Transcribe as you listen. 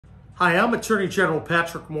Hi, I'm Attorney General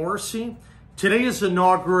Patrick Morrisey. Today is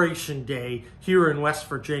Inauguration Day here in West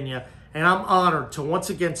Virginia, and I'm honored to once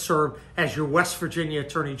again serve as your West Virginia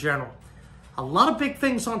Attorney General. A lot of big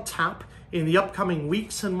things on tap in the upcoming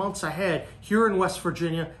weeks and months ahead here in West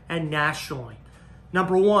Virginia and nationally.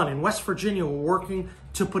 Number one, in West Virginia, we're working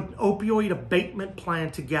to put an opioid abatement plan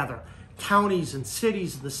together. Counties and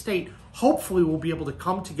cities in the state hopefully will be able to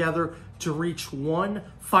come together to reach one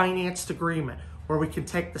financed agreement where we can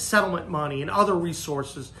take the settlement money and other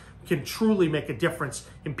resources can truly make a difference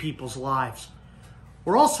in people's lives.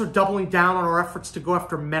 We're also doubling down on our efforts to go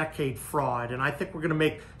after Medicaid fraud, and I think we're going to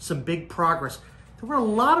make some big progress. There were a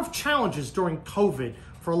lot of challenges during COVID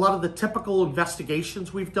for a lot of the typical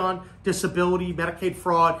investigations we've done, disability, Medicaid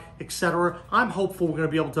fraud, etc. I'm hopeful we're going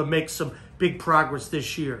to be able to make some big progress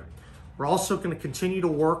this year. We're also going to continue to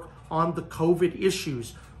work on the COVID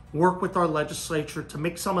issues, work with our legislature to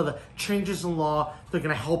make some of the changes in law that are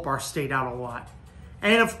going to help our state out a lot.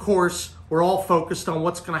 And of course, we're all focused on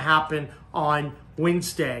what's going to happen on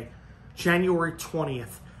Wednesday, January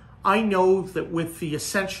 20th. I know that with the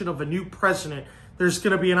ascension of a new president, there's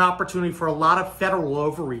going to be an opportunity for a lot of federal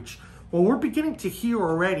overreach. Well, we're beginning to hear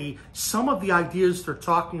already some of the ideas they're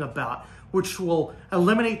talking about, which will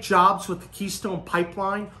eliminate jobs with the Keystone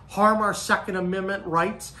Pipeline, harm our Second Amendment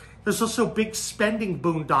rights. There's also big spending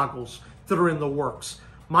boondoggles that are in the works.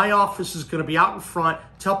 My office is going to be out in front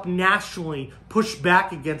to help nationally push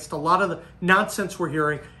back against a lot of the nonsense we're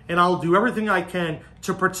hearing, and I'll do everything I can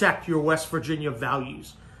to protect your West Virginia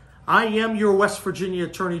values. I am your West Virginia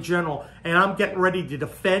Attorney General, and I'm getting ready to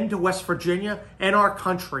defend West Virginia and our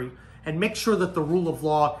country and make sure that the rule of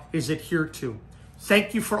law is adhered to.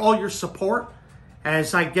 Thank you for all your support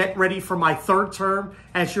as I get ready for my third term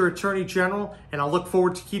as your Attorney General, and I look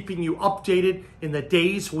forward to keeping you updated in the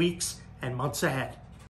days, weeks, and months ahead.